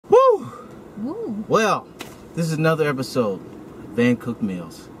Ooh. Well, this is another episode of Van Cook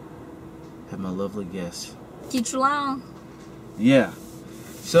Meals. Have my lovely guest. Ketra Long. Yeah.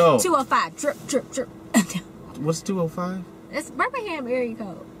 So 205. Drip, drip, drip. what's 205? It's Birmingham area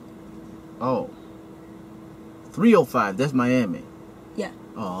code. Oh. 305. That's Miami. Yeah.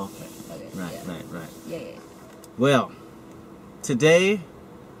 Oh, okay. Right, yeah. right. Yeah. Well, today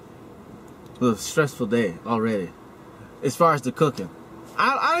was a stressful day already. As far as the cooking.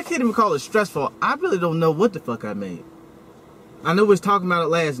 I can't even call it stressful. I really don't know what the fuck I made. I know we was talking about it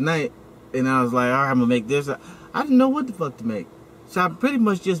last night, and I was like, all right, I'm gonna make this. I didn't know what the fuck to make. So I pretty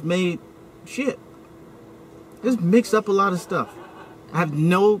much just made shit. Just mixed up a lot of stuff. I have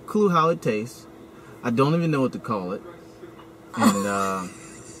no clue how it tastes. I don't even know what to call it. And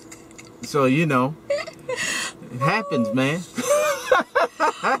so, you know, it happens, man.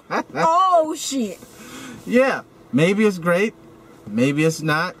 Oh, shit. Yeah, maybe it's great. Maybe it's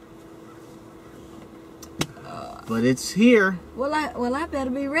not. But it's here. Well, I better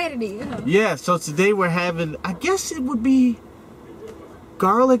be ready then. Yeah, so today we're having, I guess it would be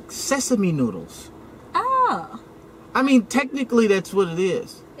garlic sesame noodles. Oh. I mean, technically that's what it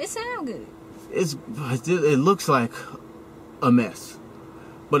is. It sounds good. It looks like a mess.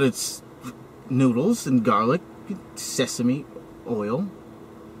 But it's noodles and garlic, sesame oil,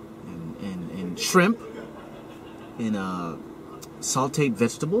 and shrimp, and sauteed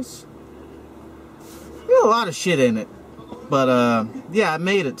vegetables. There's a lot of shit in it. But yeah, I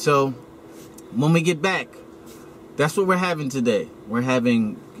made it. So when we get back, that's what we're having today. We're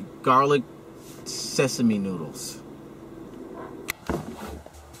having garlic sesame noodles.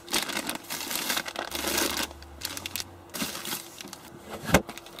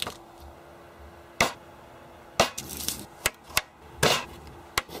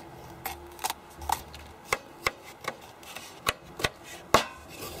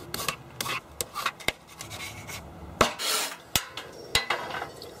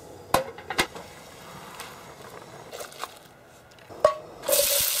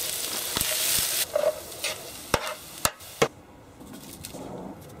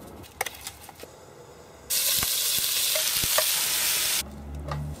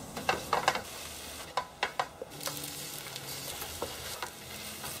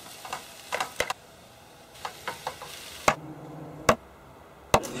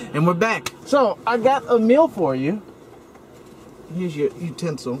 And we're back. So I got a meal for you. Here's your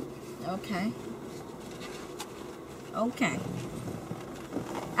utensil. Okay. Okay.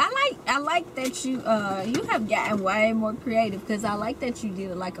 I like that you have gotten way more creative, because I like that you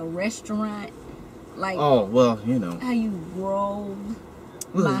did like a restaurant, like, oh well, you know how you rolled.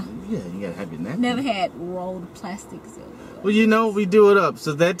 yeah, you gotta have your napkin. Never had rolled plastic. So, well, you know, we do it up.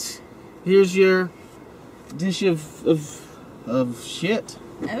 So here's your dish of shit.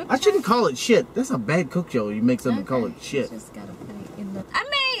 Okay. I shouldn't call it shit. That's a bad cook show. You make something call it shit. You just gotta put it in the. I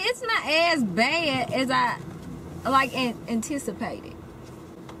mean, it's not as bad as I anticipated.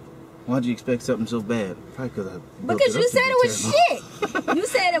 Why'd you expect something so bad? Probably because you said it was shit. You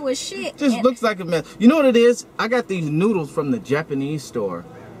said it was shit. Just looks like a mess. You know what it is? I got these noodles from the Japanese store,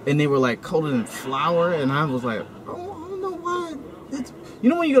 and they were like coated in flour, and I was like, oh, I don't know why. You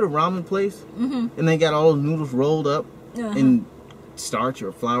know when you go to ramen place, and they got all those noodles rolled up in starch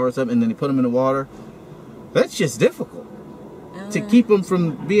or flour or something, and then they put them in the water? That's just difficult to keep them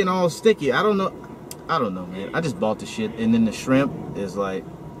from being all sticky. I don't know, man. I just bought the shit, and then the shrimp is like,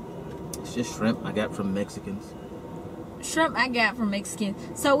 it's just shrimp I got from Mexicans. Shrimp I got from Mexican.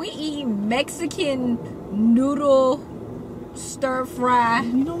 So we eat Mexican noodle stir fry.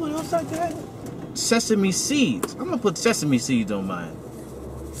 You know what else I got? Sesame seeds. I'm gonna put sesame seeds on mine.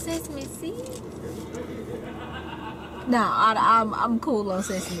 Sesame seeds? No, I'm cool on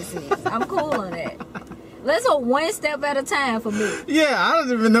sesame seeds. I'm cool on that. Let's go one step at a time for me. Yeah, I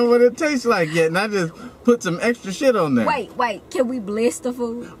don't even know what it tastes like yet, and I just put some extra shit on there. Wait. Can we bless the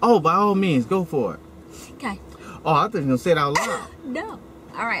food? Oh, by all means, go for it. Okay. Oh, I thought you were gonna say it out loud. No.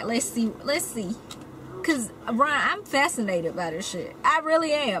 All right, let's see. Cause Brian, I'm fascinated by this shit. I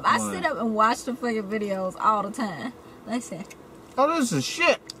really am. I sit up and watch the fucking videos all the time. Let's see. Oh, this is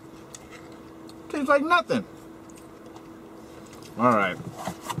shit. Tastes like nothing. All right.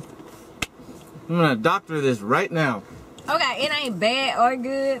 I'm gonna doctor this right now. Okay, it ain't bad or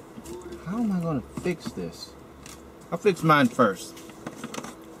good. How am I gonna fix this? I'll fix mine first.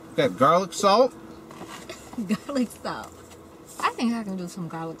 Got garlic salt. Garlic salt. I think I can do some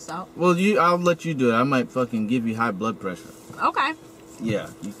garlic salt. Well, I'll let you do it. I might fucking give you high blood pressure. Okay. Yeah,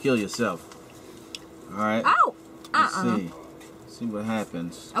 you kill yourself. All right. Oh. Let's see what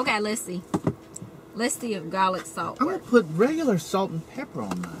happens. Okay, let's see. Let's see if garlic salt I'm works. gonna put regular salt and pepper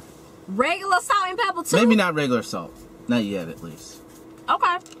on mine. Regular salt and pepper too? Maybe not regular salt. Not yet, at least.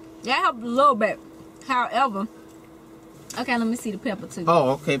 Okay. That helped a little bit. However, okay, let me see the pepper too.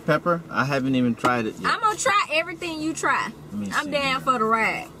 Oh, okay, pepper. I haven't even tried it yet. I'm gonna try everything you try. I'm down for the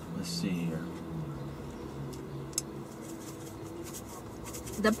ride. Let's see here.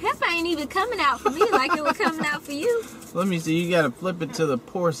 The pepper ain't even coming out for me like it was coming out for you. Let me see. You gotta flip it to the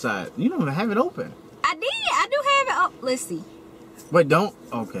pour side. You don't even have it open. I did. I do have it up. Let's see. Wait, don't.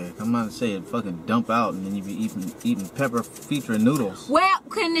 Okay, I'm about to say it fucking dump out, and then you be eating pepper featuring noodles. Well,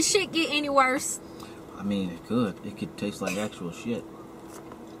 couldn't the shit get any worse? I mean, it could. It could taste like actual shit.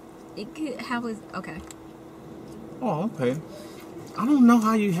 It could. How was? Okay. Oh, okay. I don't know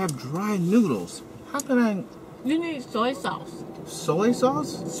how you have dry noodles. How can I? You need soy sauce. Soy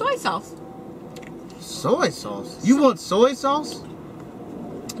sauce? Soy sauce. Soy sauce? You want soy sauce?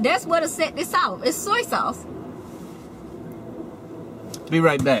 That's what'll set this off. It's soy sauce. Be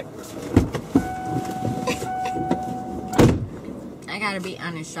right back. I gotta be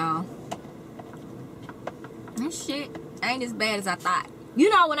honest, y'all. This shit ain't as bad as I thought. You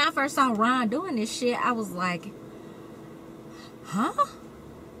know, when I first saw Ron doing this shit, I was like, huh?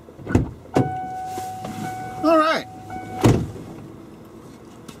 All right.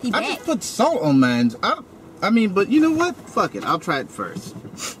 I just put salt on mine. I mean, but you know what? Fuck it. I'll try it first.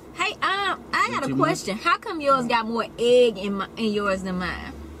 Hey, I got a question. How come yours got more egg in yours than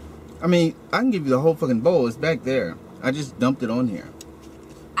mine? I mean, I can give you the whole fucking bowl. It's back there. I just dumped it on here.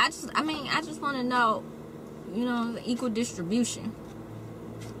 I just want to know, you know, the equal distribution.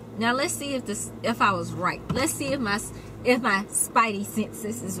 Now let's see if I was right. Let's see if my spidey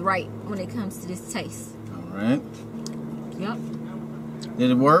senses is right when it comes to this taste. All right. Yep.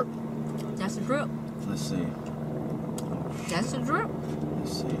 Did it work? That's a drip. Let's see. That's a drip.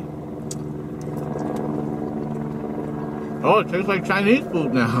 Let's see. Oh, it tastes like Chinese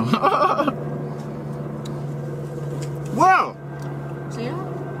food now. Wow. See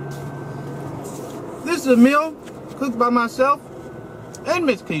that? This is a meal cooked by myself and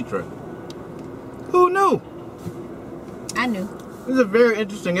Miss Ketra. Who knew? I knew. This is a very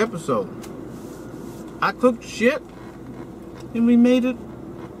interesting episode. I cooked shit and we made it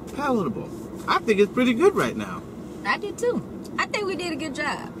palatable. I think it's pretty good right now. I did too. I think we did a good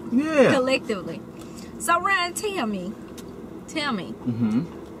job. Yeah. Collectively. So Ryan, tell me.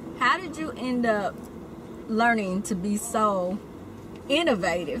 How did you end up learning to be so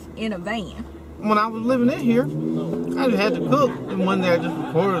innovative in a van? When I was living in here, I just had to cook, and one day I just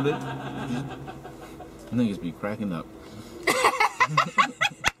recorded it. Niggas be cracking up.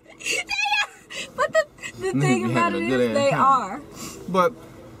 But the thing about it is they are. But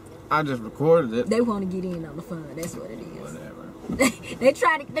I just recorded it. They want to get in on the fun. That's what it is. Whatever. They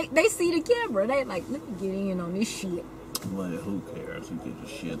try to. They see the camera. They like, let me get in on this shit. Well, who cares? Who gives a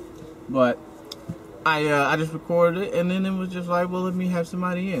shit? But I just recorded it, and then it was just like, well, let me have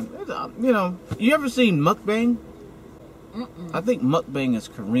somebody in. You know, you ever seen mukbang? I think mukbang is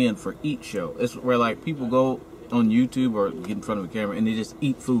Korean for eat show. It's where like people go on YouTube or get in front of a camera and they just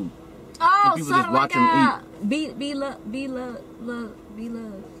eat food. Oh, and people just watch them eat. Be love.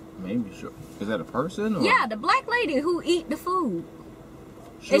 Maybe, sure. Is that a person? Or? Yeah, the black lady who eat the food.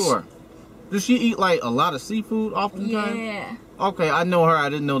 Sure. Does she eat like a lot of seafood oftentimes? Yeah. Okay, I know her. I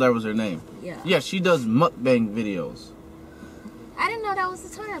didn't know that was her name. Yeah. Yeah, she does mukbang videos. I didn't know that was the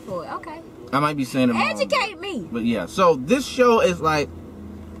term for it. Okay. I might be saying it wrong. Educate me. But yeah, so this show is like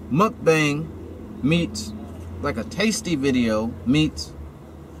mukbang meets like a tasty video meets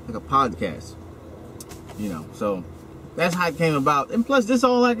like a podcast. You know, so that's how it came about. And plus, this is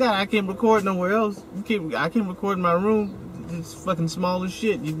all I got. I can't record nowhere else. I can't record in my room. It's fucking small as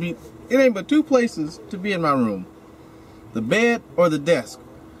shit. It ain't but two places to be in my room: the bed or the desk.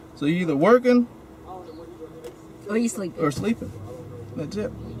 So you're either working or you sleeping. Or sleeping. That's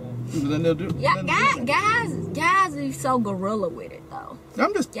it. Do. Yeah, guys are so gorilla with it though.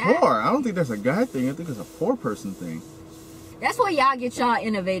 I'm just poor. I don't think that's a guy thing. I think it's a poor person thing. That's where y'all get y'all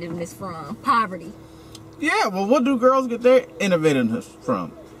innovativeness from. Poverty. Yeah, well, what do girls get their innovativeness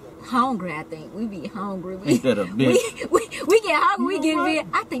from? Hungry, I think. We be hungry. Ain't that a bitch? We get hungry. We get big.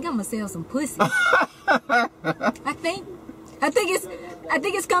 I think I'm gonna sell some pussy. I think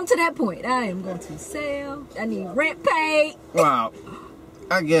it's come to that point. I am going to sell. I need rent paid. Wow.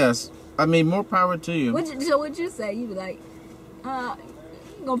 I guess. I mean, more power to you. So what'd you say? You be like,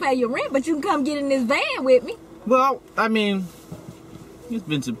 you gonna pay your rent, but you can come get in this van with me. Well, I mean, there's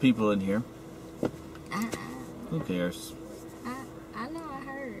been some people in here. Who cares? I know.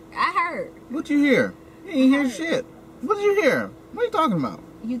 I heard. What you hear? You ain't hear shit. What did you hear? What are you talking about?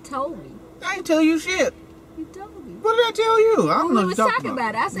 You told me. I ain't tell you shit. You told me. What did I tell you? I don't know we what was you're talking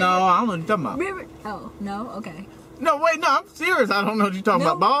about it. I said, no, I don't know what you're talking about. Remember? Oh, no? Okay. No, wait, no, I'm serious. I don't know what you're talking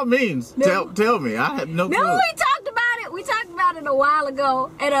about. By all means, tell me. I have no clue. Remember we talked about it? We talked about it a while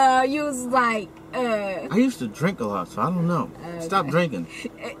ago. And you was like, I used to drink a lot, so I don't know. Okay. Stop drinking.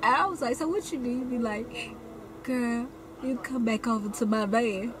 I was like, so what you do? You be like, girl, you come back over to my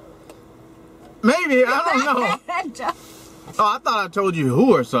van. Maybe, I don't know. Oh, I thought I told you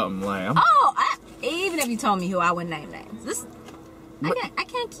who or something, Lamb. Oh, even if you told me who, I wouldn't name names. I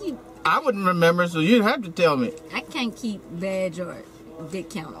can't keep... I wouldn't remember, so you'd have to tell me. I can't keep badge or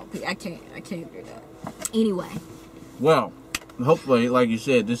dick count on people. I can't do that. Anyway. Well, hopefully, like you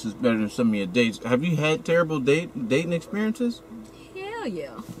said, this is better than some of your dates. Have you had terrible dating experiences? Hell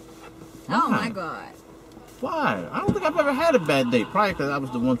yeah. Why? Oh my God. Why? I don't think I've ever had a bad date. Probably because I was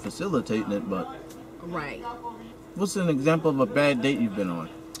the one facilitating it, but... Right. What's an example of a bad date you've been on?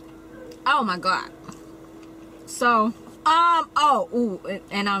 Oh my God. So,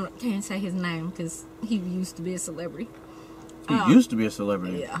 and I can't say his name because he used to be a celebrity. He used to be a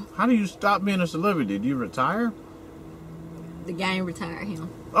celebrity? Yeah. How do you stop being a celebrity? Did you retire? The game retired him.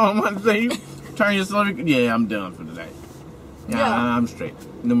 Oh, I'm about to say, you turn your celebrity? Yeah, I'm done for the day. Yeah. I'm straight.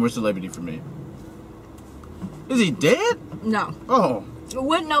 No more celebrity for me. Is he dead? No. Oh.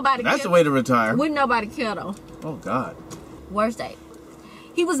 Wouldn't nobody That's a way to retire. Wouldn't nobody care though. Oh, God. Worst date.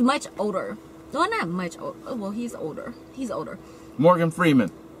 He was much older. No, not much older. Well, he's older. He's older. Morgan Freeman.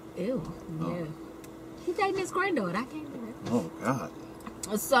 Ew. Yeah. Oh. He's dating his granddaughter. I can't do that. Oh, God.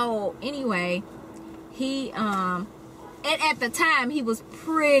 So, anyway, he, and at the time, he was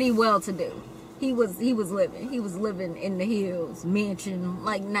pretty well-to-do. He was living in the hills, mansion,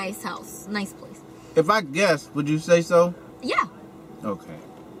 like nice house, nice place. If I guess, would you say so? Yeah. Okay.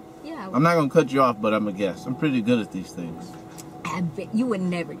 Yeah. I'm not going to cut you off, but I'm going to guess. I'm pretty good at these things. I bet you would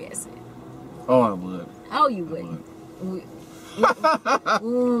never guess it. Oh, I would. Oh, you wouldn't.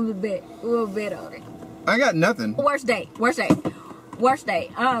 We'll bet on it. I got nothing. Worst day.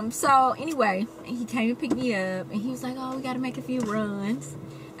 So anyway, he came and picked me up, and he was like, "Oh, we got to make a few runs."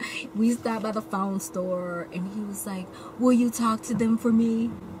 We stopped by the phone store, and he was like, "Will you talk to them for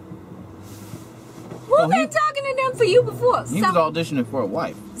me?" Who been talking to them for you before? He was auditioning for a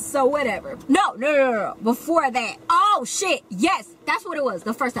wife. So whatever. No. Before that. Oh shit. Yes, that's what it was.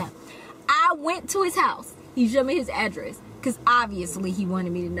 The first time I went to his house, he showed me his address because obviously he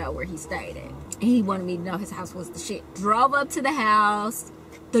wanted me to know where he stayed at. And he wanted me to know his house was the shit. Drove up to the house.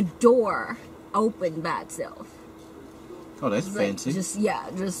 The door opened by itself. Oh, that's fancy.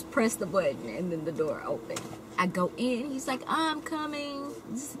 Just press the button and then the door opened. I go in. He's like, "I'm coming.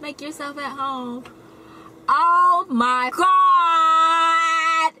 Just make yourself at home." Oh my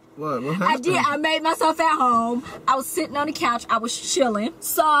God! What happened? I made myself at home. I was sitting on the couch. I was chilling.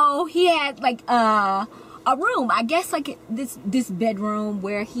 So he had like a room. I guess like this bedroom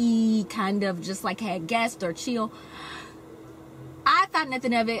where he kind of just like had guests or chill. I thought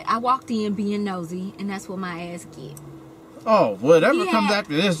nothing of it. I walked in being nosy, and that's what my ass get. Oh, whatever comes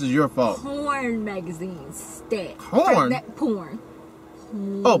after this is your fault. Porn magazines stacked. Porn? Porn.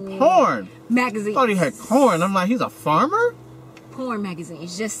 Oh, porn. Magazines. I thought he had corn. I'm like, he's a farmer? Porn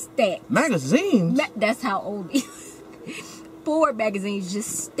magazines, just stacked. Magazines? That's how old he is. Porn magazines, just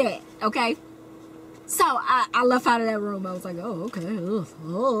stacked, okay? So, I left out of that room. I was like, oh, okay.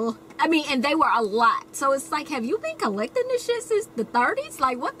 Ugh. I mean, and they were a lot. So, it's like, have you been collecting this shit since the 30s?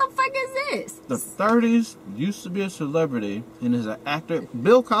 Like, what the fuck is this? The 30s used to be a celebrity and is an actor.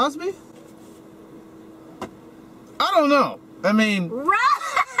 Bill Cosby? I don't know. I mean, right.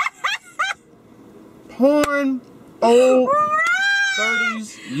 porn, old,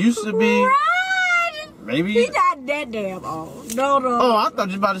 30s, used to be, maybe. He not that damn old. No. Oh, I thought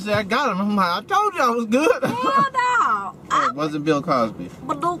you were about to say I got him. I'm like, I told you I was good. Hell no. Oh, it wasn't Bill Cosby.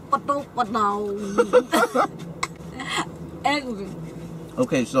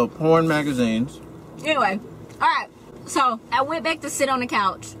 Okay, so porn magazines. Anyway, alright. So, I went back to sit on the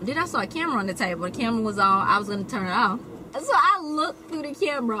couch. Then I saw a camera on the table. The camera was on. I was going to turn it off. So I looked through the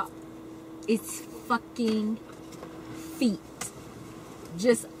camera. It's fucking feet.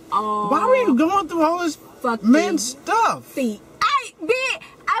 Just all. Why were you going through all this man stuff? Feet.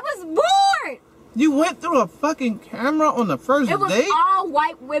 I was bored. You went through a fucking camera on the first date? It was all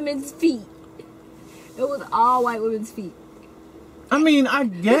white women's feet. It was all white women's feet. I mean, I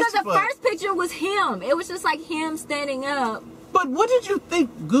guess. Because the first picture was him. It was just like him standing up. But what did you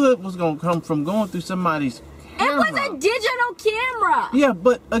think good was going to come from going through somebody's camera? It was a digital camera. Yeah,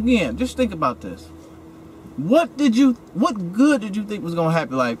 but again, just think about this. What good did you think was going to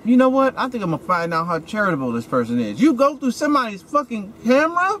happen? Like, you know what? I think I'm going to find out how charitable this person is. You go through somebody's fucking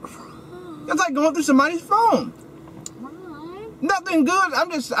camera? It's like going through somebody's phone. Nothing good. I'm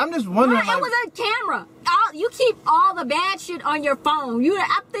just wondering. It was a camera. You keep all the bad shit on your phone.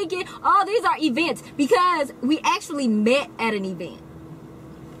 I'm thinking, oh, these are events because we actually met at an event.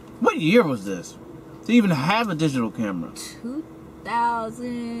 What year was this to even have a digital camera?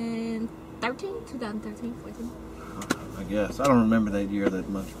 2013, 14. I guess I don't remember that year that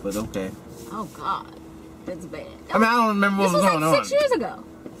much, but okay. Oh God, that's bad. I mean, I don't remember what was going on. 6 years ago.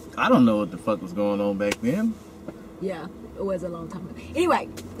 I don't know what the fuck was going on back then. Yeah, it was a long time ago. Anyway,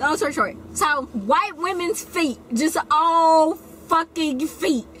 long story short. So, white women's feet. Just all fucking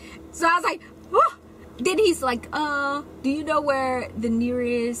feet. So, I was like, whew. Then he's like, do you know where the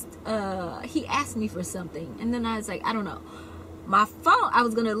nearest, he asked me for something. And then I was like, I don't know. My phone, I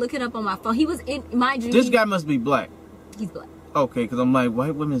was going to look it up on my phone. He was in, mind you. This guy must be black. He's black. Okay, because I'm like,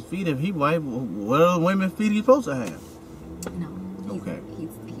 white women's feet. If he white, what other women's feet are you supposed to have? No. Okay. He's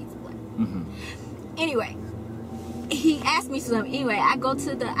black. Mm-hmm. Anyway. He asked me something. Anyway, I go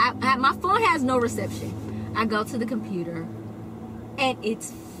to the... my phone has no reception. I go to the computer. And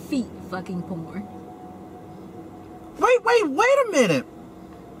it's feet fucking porn. Wait a minute.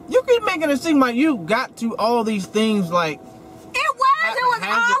 You keep making it seem like you got to all these things like... It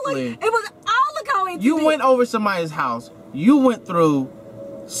was all going You went over somebody's house. You went through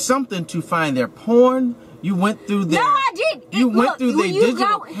something to find their porn. You went through their... No, I didn't. You went through their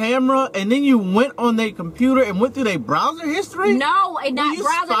digital camera, and then you went on their computer and went through their browser history? No, and not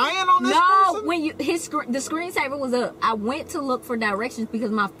browser. Spying on this person? When the screensaver was up, I went to look for directions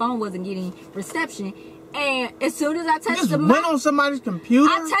because my phone wasn't getting reception. And as soon as I touched the mouse... You went on somebody's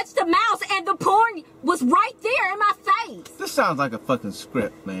computer? I touched the mouse, and the porn was right there in my face. This sounds like a fucking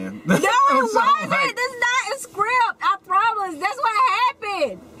script, man. No, it wasn't. Like... This is not a script. I promise. That's what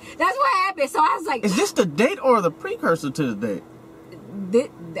happened. That's what happened. So I was like... Is this the date or the precursor to the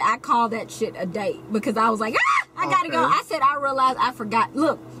date? I call that shit a date because I was like, I gotta go. I said, I realized I forgot.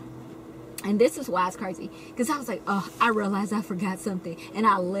 Look, and this is why it's crazy because I was like, oh, I realized I forgot something, and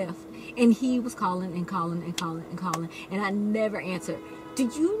I left, and he was calling and calling and calling and calling, and I never answered.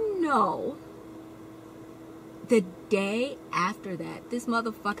 Did you know the day after that, this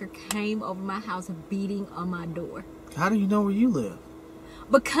motherfucker came over my house beating on my door? How do you know where you live?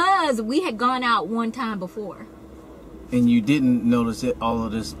 Because we had gone out one time before. And you didn't notice all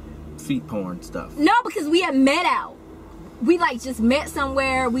of this feet porn stuff? No, because we had met out. We like just met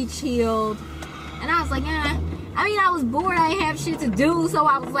somewhere, we chilled. And I was like, I mean, I was bored, I didn't have shit to do, so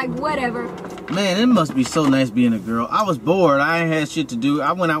I was like, whatever. Man, it must be so nice being a girl. I was bored, I ain't had shit to do.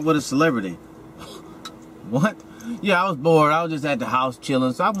 I went out with a celebrity. What? Yeah, I was bored. I was just at the house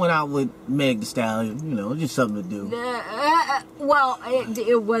chilling, so I went out with Meg Thee Stallion. You know, just something to do. Well,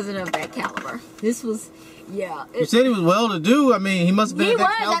 it wasn't of that caliber. This was, yeah. You said he was well-to-do. I mean, he must have been at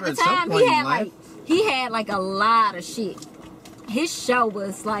that caliber at some point in life. He had like a lot of shit. His show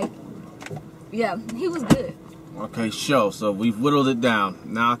was like, yeah, he was good. Okay, show. So we've whittled it down.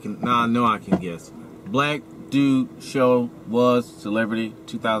 Now I know I can guess. Black dude show was celebrity.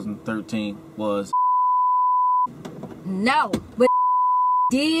 2013 was. No, but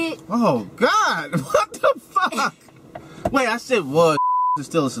did. Oh God! What the fuck? Wait, I said was. Is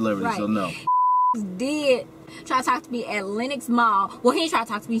still a celebrity, right. So no. Did try to talk to me at Lenox Mall. Well, he didn't try to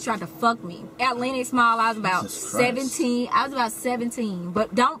talk to me. He tried to fuck me at Lenox Mall. I was about 17. I was about 17.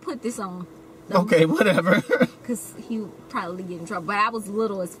 But don't put this on. Okay, whatever. Because he would probably get in trouble. But I was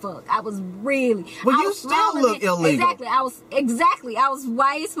little as fuck. I was really. Well, you still look illegal. Exactly. I was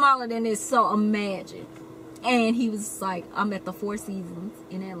way smaller than this. So imagine. And he was like, I'm at the Four Seasons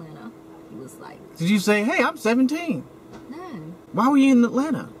in Atlanta. He was like. Did you say, hey, I'm 17? No. Why were you in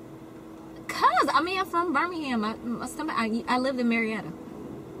Atlanta? Cause I'm from Birmingham. I lived in Marietta.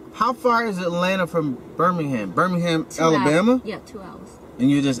 How far is Atlanta from Birmingham? Birmingham, Alabama? Yeah, 2 hours.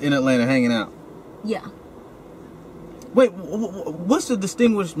 And you're just in Atlanta hanging out? Yeah. Wait, what's the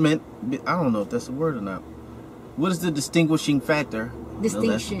distinguishment? I don't know if that's a word or not. What is the distinguishing factor?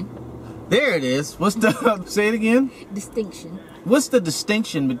 Distinction. There it is. What's the, say it again? Distinction. What's the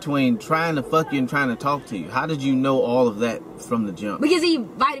distinction between trying to fuck you and trying to talk to you? How did you know all of that from the jump? Because he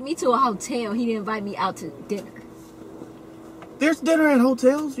invited me to a hotel. He didn't invite me out to dinner. There's dinner at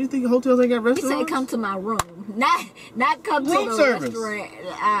hotels? You think hotels ain't got restaurants? He said come to my room. Not come to the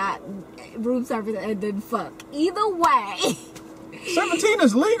restaurant. Room service and then fuck. Either way. 17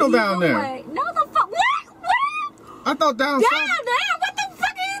 is legal down there. No, the fuck. What? I thought down south. What the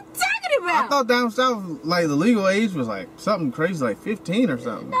fuck are you talking about? I thought down south, like, the legal age was like something crazy, like 15 or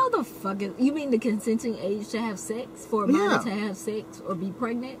something. No, the fuck is. You mean the consenting age to have sex? For a mother to have sex or be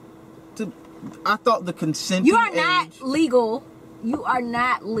pregnant? I thought the consenting You are not legal. You are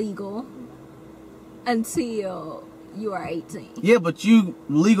not legal until you are 18. Yeah, but you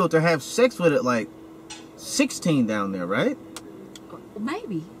legal to have sex with it like 16 down there, right?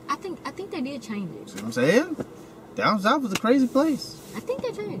 Maybe. I think they did change it. See what I'm saying? Down south is a crazy place. I think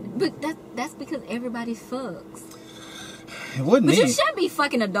they changed it. But that's because everybody fucks. It wouldn't But need. you shouldn't be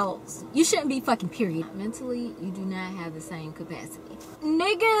fucking adults. You shouldn't be fucking period. Mentally, you do not have the same capacity.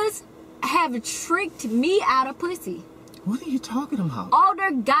 Niggas have tricked me out of pussy. What are you talking about?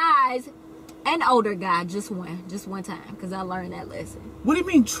 Older guys, an older guy, just one time, because I learned that lesson. What do you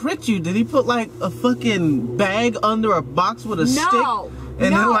mean tricked you? Did he put like a fucking bag under a box with a stick?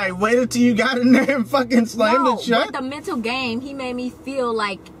 And then like waited till you got in there and fucking slammed it shut? With the mental game, he made me feel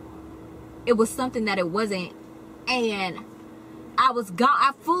like it was something that it wasn't. And I was gone.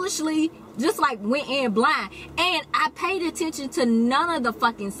 I foolishly just like went in blind. And I paid attention to none of the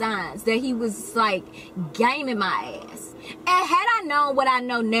fucking signs that he was like gaming my ass. And had I known what I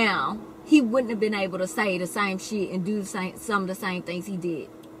know now, he wouldn't have been able to say the same shit and do some of the same things he did.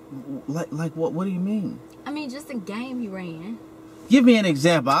 Like what? What do you mean? I mean, just a game he ran. Give me an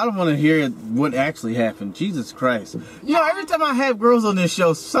example. I don't want to hear what actually happened. Jesus Christ. You know, every time I have girls on this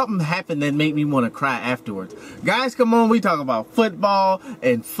show, something happened that made me want to cry afterwards. Guys come on, we talk about football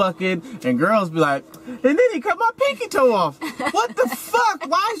and fucking, and girls be like, and then he cut my pinky toe off. What the fuck?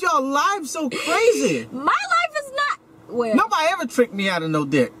 Why is y'all lives so crazy? My life is not... Well, nobody ever tricked me out of no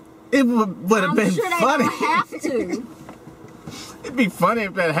dick. It would have been sure they funny. Don't have to. It'd be funny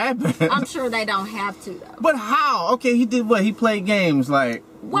if that happened. I'm sure they don't have to, though. But how? Okay, he did what? He played games like,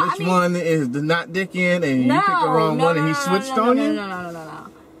 which one is the not dick in, and you picked the wrong one and he switched on you? No.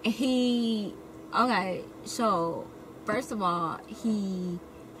 Okay, so, first of all, he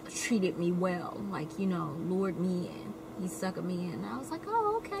treated me well. Like, you know, lured me in. He suckered me in. And I was like,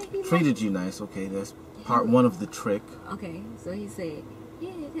 oh, okay. He treated you nice. Okay, that's part one of the trick. Okay, so he said,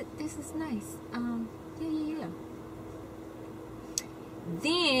 yeah, this is nice. Yeah.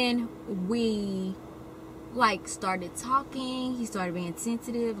 Then we like started talking. He started being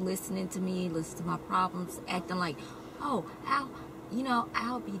sensitive, listening to me, listening to my problems, acting like, oh,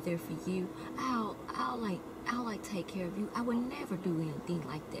 I'll be there for you. I'll take care of you. I would never do anything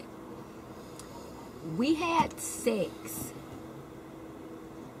like that. We had sex,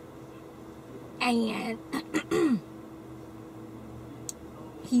 and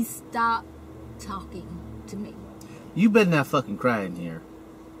he stopped talking to me. You better not fucking cry in here.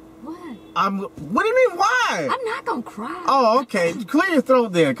 What? What do you mean, why? I'm not gonna cry. Oh, okay. Clear your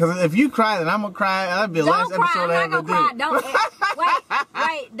throat then, because if you cry, then I'm gonna cry. That'll be the last episode I ever do. I'm not gonna cry.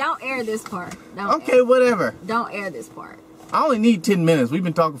 Wait, don't air this part. Whatever. Don't air this part. I only need 10 minutes. We've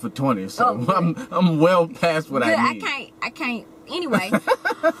been talking for 20, so I'm well past what I need. I can't. Anyway,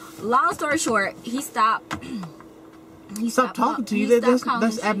 long story short, he stopped. He stopped talking to you.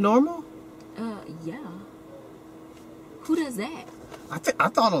 That's abnormal. Yeah. Who does that? I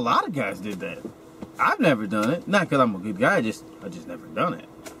thought a lot of guys did that. I've never done it. Not because I'm a good guy. I just never done it.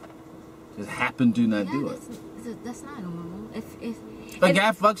 Just happened to not do it. That's not normal. If a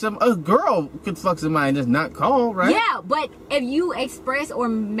guy fucks a girl could fuck somebody and just not call, right? Yeah, but if you express or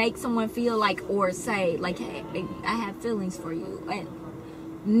make someone feel like, or say like, hey, I have feelings for you, and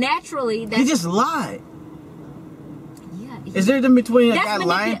naturally he just lied. Yeah. Is there a difference between a guy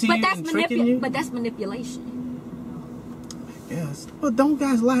lying to you and tricking you? But that's manipulation. Yes, but don't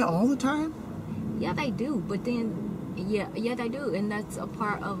guys lie all the time? Yeah, they do. But then, yeah, they do, and that's a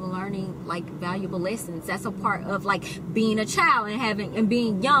part of learning like valuable lessons. That's a part of like being a child and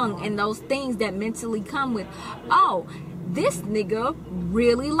being young, and those things that mentally come with. Oh, this nigga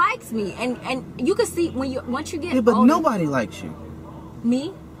really likes me, and you can see once you get but older, nobody likes you.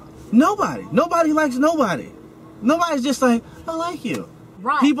 Me? Nobody likes nobody. Nobody's just like, I like you.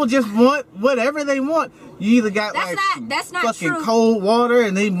 Right. People just want whatever they want. You either got that's not fucking true. Cold water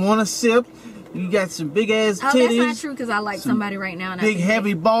and they want a sip. You got some big ass titties. Oh, that's not true, because I like somebody right now. And big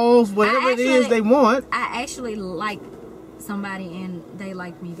heavy balls, whatever it is they want. I actually like somebody and they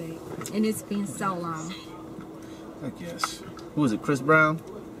like me, babe. And it's been so long. I guess. Who was it, Chris Brown?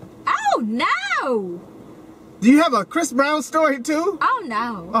 Oh, no! Do you have a Chris Brown story too? Oh,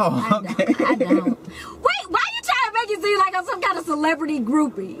 no. Oh, okay. I don't. Wait, why you trying to make it seem like I'm some kind of celebrity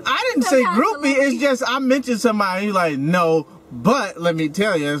groupie? I didn't say groupie. It's just I mentioned somebody. You're like, no, but let me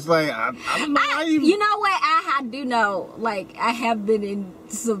tell you, it's like I don't know how you. You know what? I do know. Like I have been in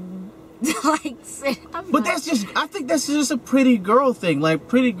some like. But that's just. I think that's just a pretty girl thing. Like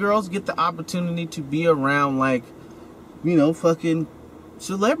pretty girls get the opportunity to be around like, fucking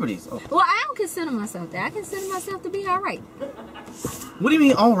celebrities. Oh. Well, I don't consider myself that. I consider myself to be all right. What do you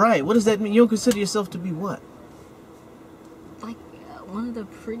mean all right? What does that mean? You don't consider yourself to be what? Like one of the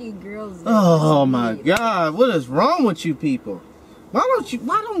pretty girls. Oh my God, what is wrong with you people? Why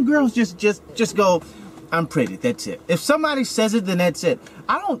don't girls just go, I'm pretty, that's it. If somebody says it, then that's it.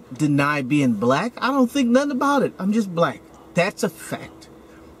 I don't deny being black. I don't think nothing about it. I'm just black. That's a fact.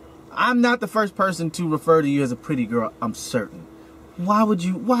 I'm not the first person to refer to you as a pretty girl, I'm certain. Why would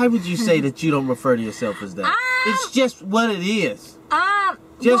you say that you don't refer to yourself as that? It's just what it is.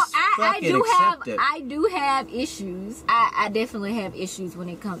 Just fucking accept it. I do have issues. I definitely have issues when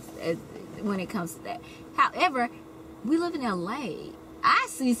it comes to that. However, we live in LA. I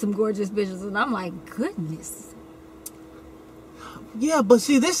see some gorgeous bitches and I'm like, goodness. Yeah, but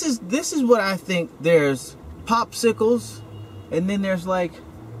see, this is what I think. There's popsicles, and then there's like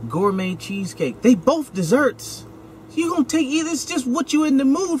gourmet cheesecake. They both desserts. You gonna take either? It's just what you in the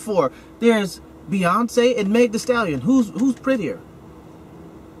mood for. There's Beyonce and Meg Thee Stallion. Who's prettier?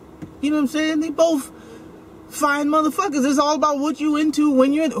 You know what I'm saying? They both fine motherfuckers. It's all about what you into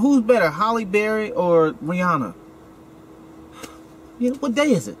when you're. Who's better, Halle Berry or Rihanna? You know, what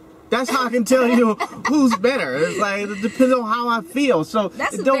day is it? That's how I can tell you who's better. It's like, it depends on how I feel. So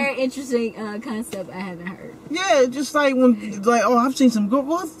that's a very interesting concept I haven't heard. Yeah, just like when, like, oh, I've seen some good.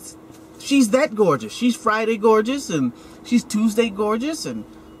 Well, she's that gorgeous. She's Friday gorgeous, and she's Tuesday gorgeous, and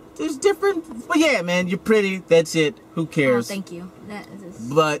there's different. But yeah, man, you're pretty. That's it. Who cares? Oh, thank you.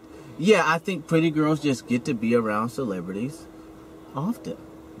 But yeah, I think pretty girls just get to be around celebrities often.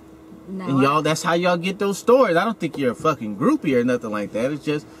 No, and y'all, that's how y'all get those stories. I don't think you're a fucking groupie or nothing like that. It's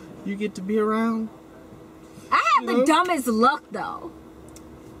just you get to be around. I have the dumbest luck though.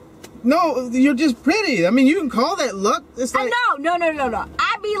 No, you're just pretty. I mean, you can call that luck. It's like no.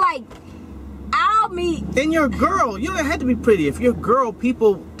 I be like, I'll meet. And you're a girl. You don't have to be pretty. If you're a girl,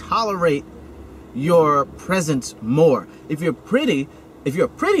 people tolerate your presence more. If you're a pretty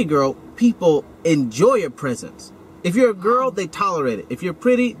girl, people enjoy your presence. If you're a girl, they tolerate it. If you're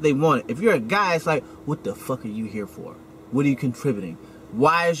pretty, they want it. If you're a guy, it's like, what the fuck are you here for? What are you contributing?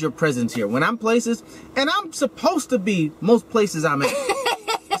 Why is your presence here? When I'm places, and I'm supposed to be most places I'm at.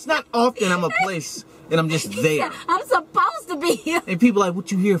 It's not often I'm a place and I'm just there. I'm supposed to be here. And people are like,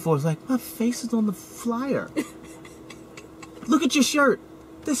 what you here for? It's like, my face is on the flyer. Look at your shirt.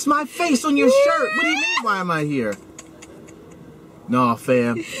 This is my face on your shirt. What do you mean, why am I here? No,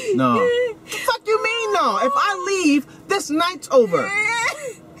 fam. No. The fuck you mean, no? If I leave, this night's over.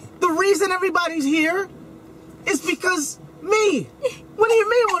 The reason everybody's here is because me. What do you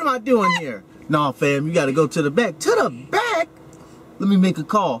mean, what am I doing here? No, fam, you gotta go to the back. To the back? Let me make a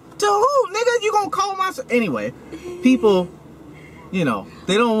call. To who, nigga? You gonna call myself? Anyway, people, you know,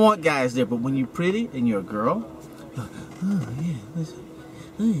 they don't want guys there, but when you're pretty and you're a girl, oh, yeah, listen.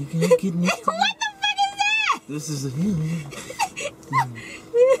 Oh, you gotta get next to me. What the fuck is that? This is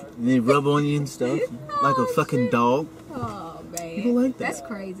they rub on you and stuff, like a fucking dog. Oh, man. People like that. That's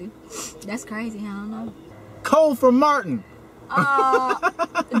crazy. That's crazy. I don't know. Cole from Martin.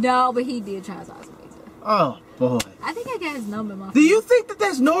 No, but he did try to talk to me too. Oh, boy. I think I got his number in my phone. Do you think that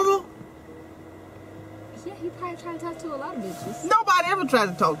that's normal? Yeah, he probably tried to talk to a lot of bitches. Nobody ever tried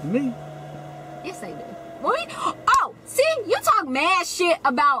to talk to me. Yes, they do. Oh, see, you talk mad shit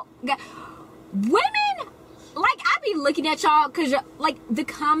about women. Like, I be looking at y'all because like the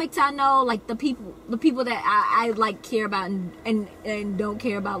comics I know, like the people that I like care about and don't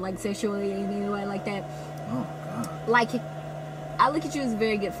care about like sexually in any way like that. Oh God. Like, I look at you as a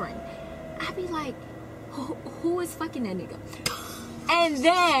very good friend. I be like, who is fucking that nigga? And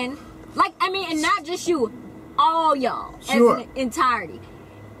then, like, I mean, and not just you, all y'all Sure. as an entirety.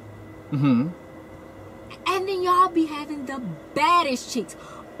 Mm-hmm. And then y'all be having the baddest chicks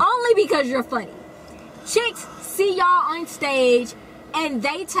only because you're funny. Chicks see y'all on stage and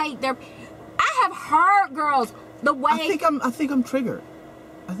they take their. I have heard girls the way. I think I'm triggered.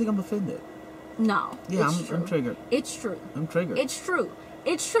 I think I'm offended. No. Yeah, I'm triggered. It's true. I'm triggered. It's true.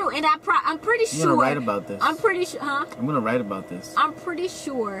 It's true, and I'm pretty sure. I'm gonna write about this. I'm pretty sure, huh? I'm gonna write about this. I'm pretty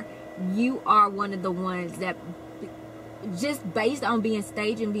sure you are one of the ones that, just based on being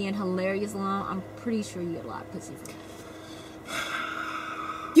staged and being hilarious alone, I'm pretty sure you get a lot of pussy.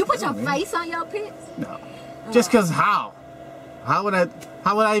 You put your face on your pics? No. Just cause how? How would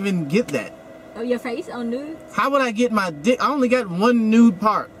I even get that? Oh, your face on nudes? How would I get my dick? I only got one nude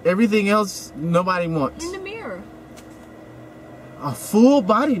part. Everything else nobody wants. In the mirror. A full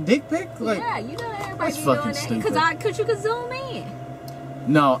body dick pic? Like, yeah, you know everybody that's be fucking doing stupid. that. Cause you could zoom in.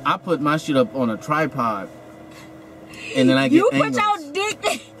 No, I put my shit up on a tripod. And then I get angles. You put your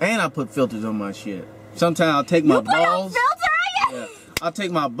dick. And I put filters on my shit. Sometimes I'll take my balls. You put a filter on you? Yeah. I'll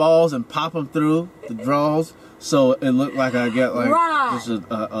take my balls and pop them through the draws so it look like I got like just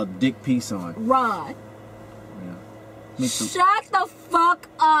a dick piece on. Ron. Yeah. Shut the fuck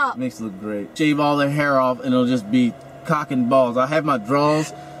up. Makes it look great. Shave all their hair off and it'll just be cock and balls. I have my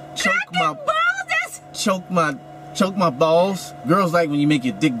draws. Choke my balls. Girls like when you make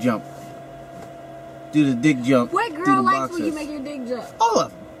your dick jump. Do the dick jump. What girl likes when you make your dick jump? All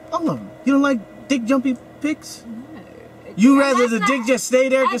of them. You don't like dick jumpy pics? No. You rather the dick just stay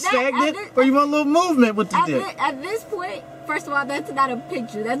there just stagnant, or you want a little movement with the dick? At this point, first of all, that's not a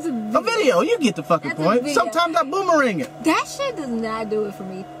picture. That's a video. A video. You get the fucking point. Sometimes I boomerang it. That shit does not do it for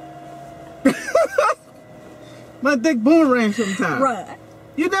me. My dick boomerang sometimes. Right.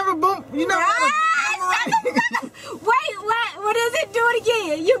 You never boom. You never. Wait, what? What does it do it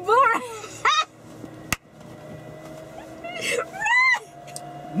again? You boomerang.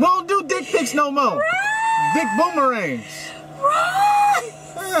 Won't do dick pics no more. Right. Dick boomerangs. Right.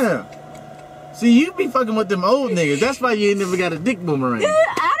 Yeah. See, you be fucking with them old niggas. That's why you ain't never got a dick boomerang. Dude,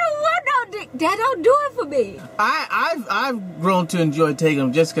 I don't want no dick. That don't do it for me. I've grown to enjoy taking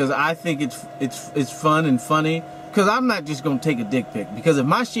them just because I think it's fun and funny. Because I'm not just gonna take a dick pic. Because if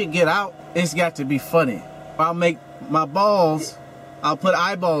my shit get out, it's got to be funny. I'll make my balls. I'll put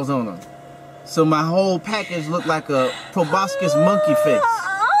eyeballs on them. So my whole package look like a proboscis monkey face.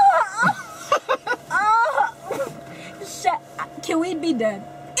 Can we be done?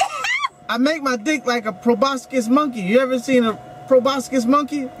 I make my dick like a proboscis monkey. You ever seen a proboscis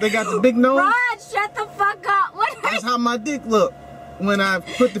monkey? They got the big nose. Rod, shut the fuck up. What? That's how my dick look when I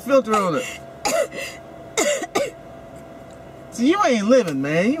put the filter on it. See, you ain't living,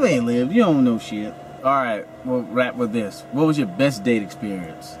 man. You ain't lived. You don't know shit. All right, we'll wrap with this. What was your best date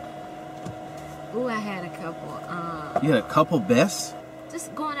experience? Ooh, I had a couple. You had a couple best?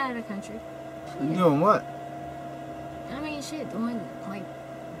 Just going out of the country. You doing what? I mean, shit, doing like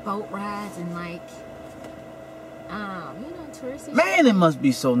boat rides and like, touristy. Man, it must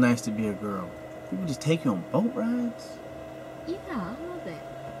be so nice to be a girl. People just take you on boat rides. Yeah, I love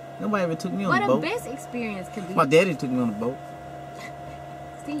that. Nobody ever took me on a boat. What a best experience could be. My daddy took me on a boat.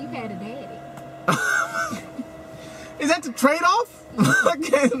 See, you had a daddy. Is that the trade-off?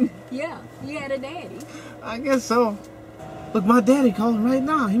 Yeah, you had a daddy. I guess so. Look, my daddy calling right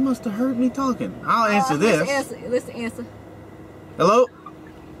now. He must have heard me talking. I'll answer this. Let's answer. Hello?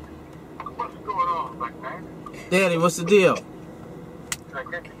 What's going on, black man? Daddy, what's the deal? Can I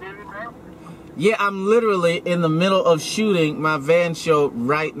get you busy, man? Yeah, I'm literally in the middle of shooting my van show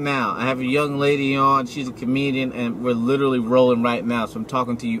right now. I have a young lady on. She's a comedian, and we're literally rolling right now. So I'm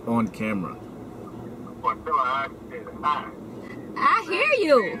talking to you on camera. Well, tell her I said hi. I hear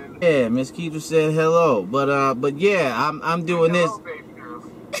you. Yeah, Miss Ketra said hello, but yeah, I'm doing this.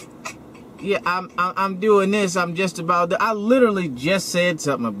 Yeah, I'm doing this. I'm just about. I literally just said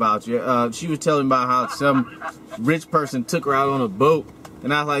something about you. She was telling about how some rich person took her out on a boat,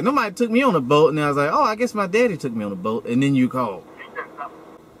 and I was like, nobody took me on a boat, and I was like, oh, I guess my daddy took me on a boat, and then you called.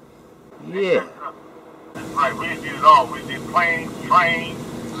 Yeah. Right, we did it all. We did planes, trains,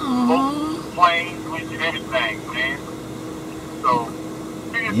 boats, planes. We did everything, man. So,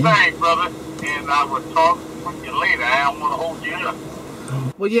 do your thing, brother, and I will talk with you later. I don't want to hold you up.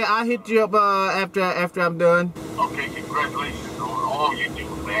 Well, yeah, I'll hit you up after I'm done. Okay, congratulations on all you do,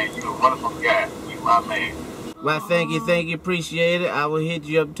 man. You're a wonderful guy. You're my man. Well, thank you, appreciate it. I will hit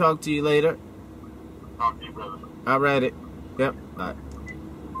you up and talk to you later. Talk to you, brother. All righty. Yep, all right.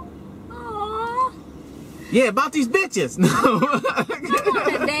 Aww. Yeah, about these bitches. No. Come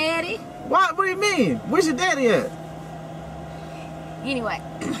on, Daddy. What do you mean? Where's your daddy at? Anyway.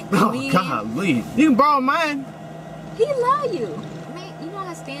 Oh, golly. You can borrow mine. He love you. Man, you know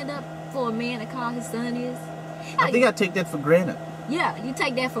how stand up for a man to call his son is? I think I take that for granted. Yeah, you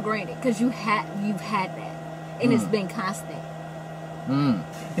take that for granted because you've had that. And it's been constant.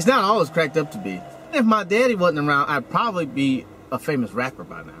 It's not all it's cracked up to be. If my daddy wasn't around, I'd probably be a famous rapper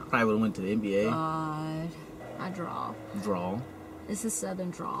by now. Probably would have went to the NBA. God. I draw. Draw. It's a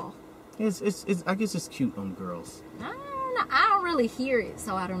southern draw. It's I guess it's cute on girls. I don't really hear it,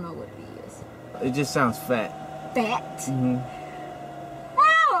 so I don't know what it is. It just sounds fat. Fat? Mm-hmm.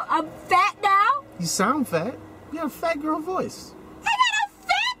 Oh, I'm fat now? You sound fat. You got a fat girl voice. I got a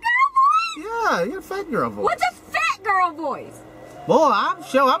fat girl voice? Yeah, you got a fat girl voice. What's a fat girl voice? Boy, I'm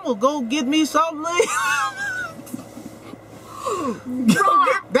sure I'm gonna go get me something.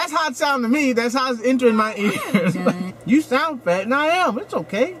 That's how it sounds to me. That's how it's entering my ears. You sound fat, and I am. It's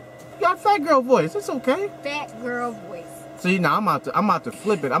okay. You got a fat girl voice. It's okay. Fat girl voice. See, now I'm about to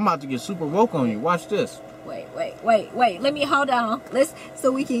flip it. I'm about to get super woke on you. Watch this. Wait. Let me hold on.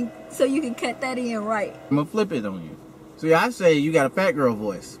 So you can cut that in right. I'm gonna flip it on you. See, I say you got a fat girl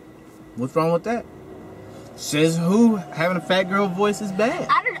voice. What's wrong with that? Says who? Having a fat girl voice is bad.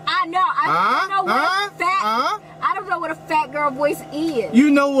 I don't know. I don't know know what a fat girl voice is. You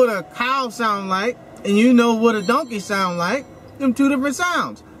know what a cow sound like, and you know what a donkey sound like. Them two different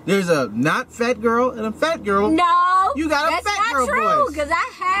sounds. There's a not fat girl and a fat girl. No, you got a that's fat girl not true. voice. Because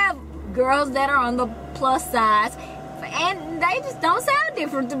I have girls that are on the plus size, and they just don't sound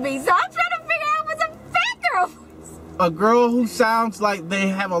different to me. So I'm trying to figure out what's a fat girl voice. A girl who sounds like they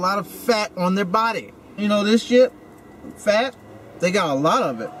have a lot of fat on their body. You know this shit? Fat? They got a lot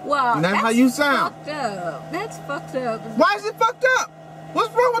of it. Well, and that's how you sound. Fucked up. That's fucked up. Why is it fucked up? What's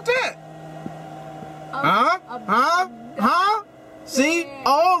wrong with that? Huh? See?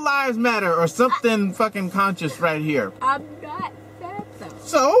 All lives matter or something fucking conscious right here. I'm not fat though.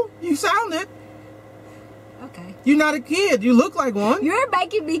 So, you sound it. Okay. You're not a kid. You look like one. You're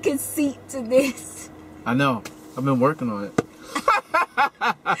making me conceit to this. I know. I've been working on it.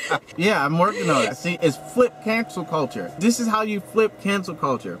 Yeah, I'm working on it. See, it's flip cancel culture. This is how you flip cancel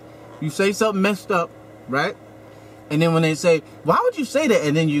culture. You say something messed up, right? And then when they say, why would you say that?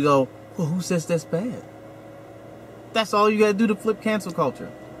 And then you go, well, who says that's bad? That's all you gotta do to flip cancel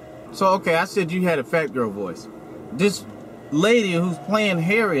culture. So, okay, I said you had a fat girl voice. This lady who's playing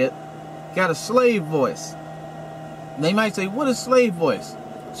Harriet got a slave voice. They might say, what is slave voice?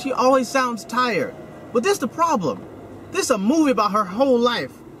 She always sounds tired. But this is the problem. This is a movie about her whole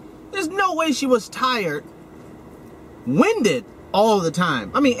life. There's no way she was tired, winded all the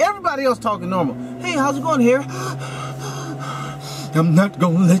time. I mean, everybody else talking normal. Hey, how's it going here? I'm not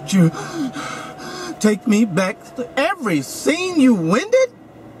gonna let you take me back. Every scene you winded?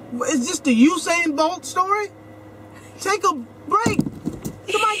 Is this the Usain Bolt story? Take a break.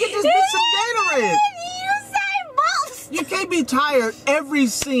 Somebody get this bitch some Gatorade. Usain Bolt. You can't be tired every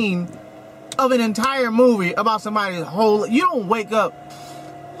scene of an entire movie about somebody's whole. You don't wake up.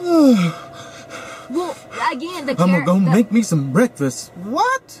 Well, again, I'm gonna make me some breakfast.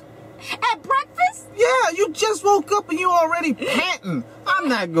 What? At breakfast? Yeah, you just woke up and you already panting. I'm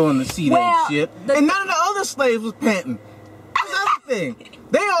not going to see that shit. And none of the other slaves was panting. That's the other thing.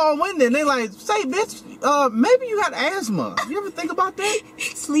 They all went there and they like, say, bitch, maybe you got asthma. You ever think about that?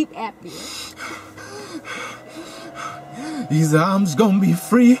 Sleep apnea. These arms gonna be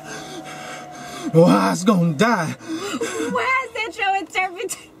free. Or I was gonna die. Why is that your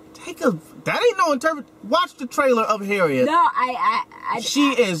interpretation? That ain't no interpret. Watch the trailer of Harriet. No, She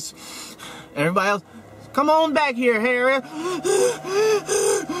is. Everybody else, come on back here, Harriet.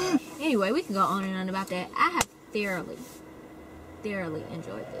 Anyway, we can go on and on about that. I have thoroughly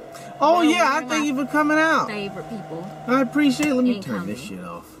enjoyed this. Oh yeah, I thank you for coming out. Favorite people. I appreciate it. Let me turn this shit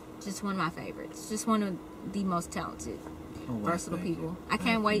off. Just one of my favorites. Just one of the most talented, versatile people. I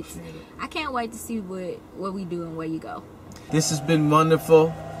can't wait. I can't wait to see what we do and where you go. This has been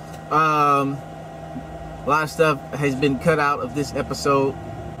wonderful. A lot of stuff has been cut out of this episode,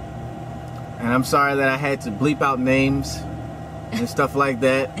 and I'm sorry that I had to bleep out names and stuff like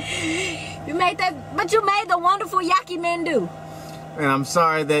that. You made that, but you made the wonderful Yaki Mandu. And I'm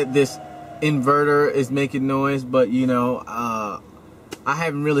sorry that this inverter is making noise, but you know, I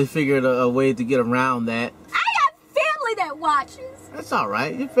haven't really figured a way to get around that. I got family that watches. That's all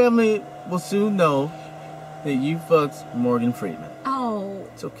right. Your family will soon know that you fucked Morgan Freeman. Oh.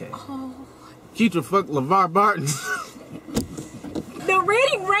 It's okay. Oh. Ketra fucked LeVar Barton. The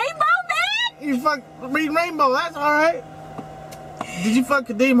Reading Rainbow man? You fucked Reading Rainbow. That's all right. Did you fuck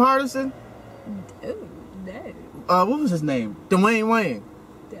Kadeem Hardison? Oh, no. What was his name? Dwayne Wayne.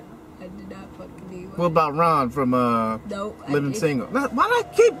 No, I did not fuck Kadeem. What about Ron from Living Single? Why do I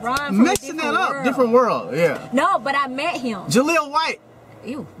keep mixing that up? Different World, yeah. No, but I met him. Jaleel White.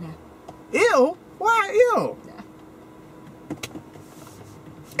 Ew, no. Ew? Why ew? No.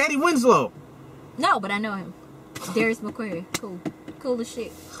 Eddie Winslow. No, but I know him. Darius McQuarrie. Cool as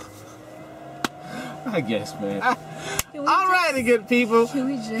shit. I guess, man. Alrighty, good people.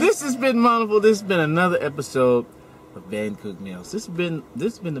 This has been wonderful. This has been another episode of Van Cook Meals. This has been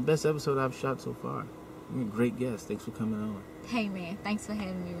the best episode I've shot so far. You're a great guest. Thanks for coming on. Hey man, thanks for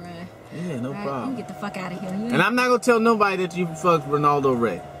having me, Ryan. Yeah, no problem. You get the fuck out of here. And I'm not gonna tell nobody that you fucked Ronaldo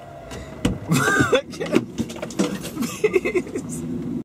Ray.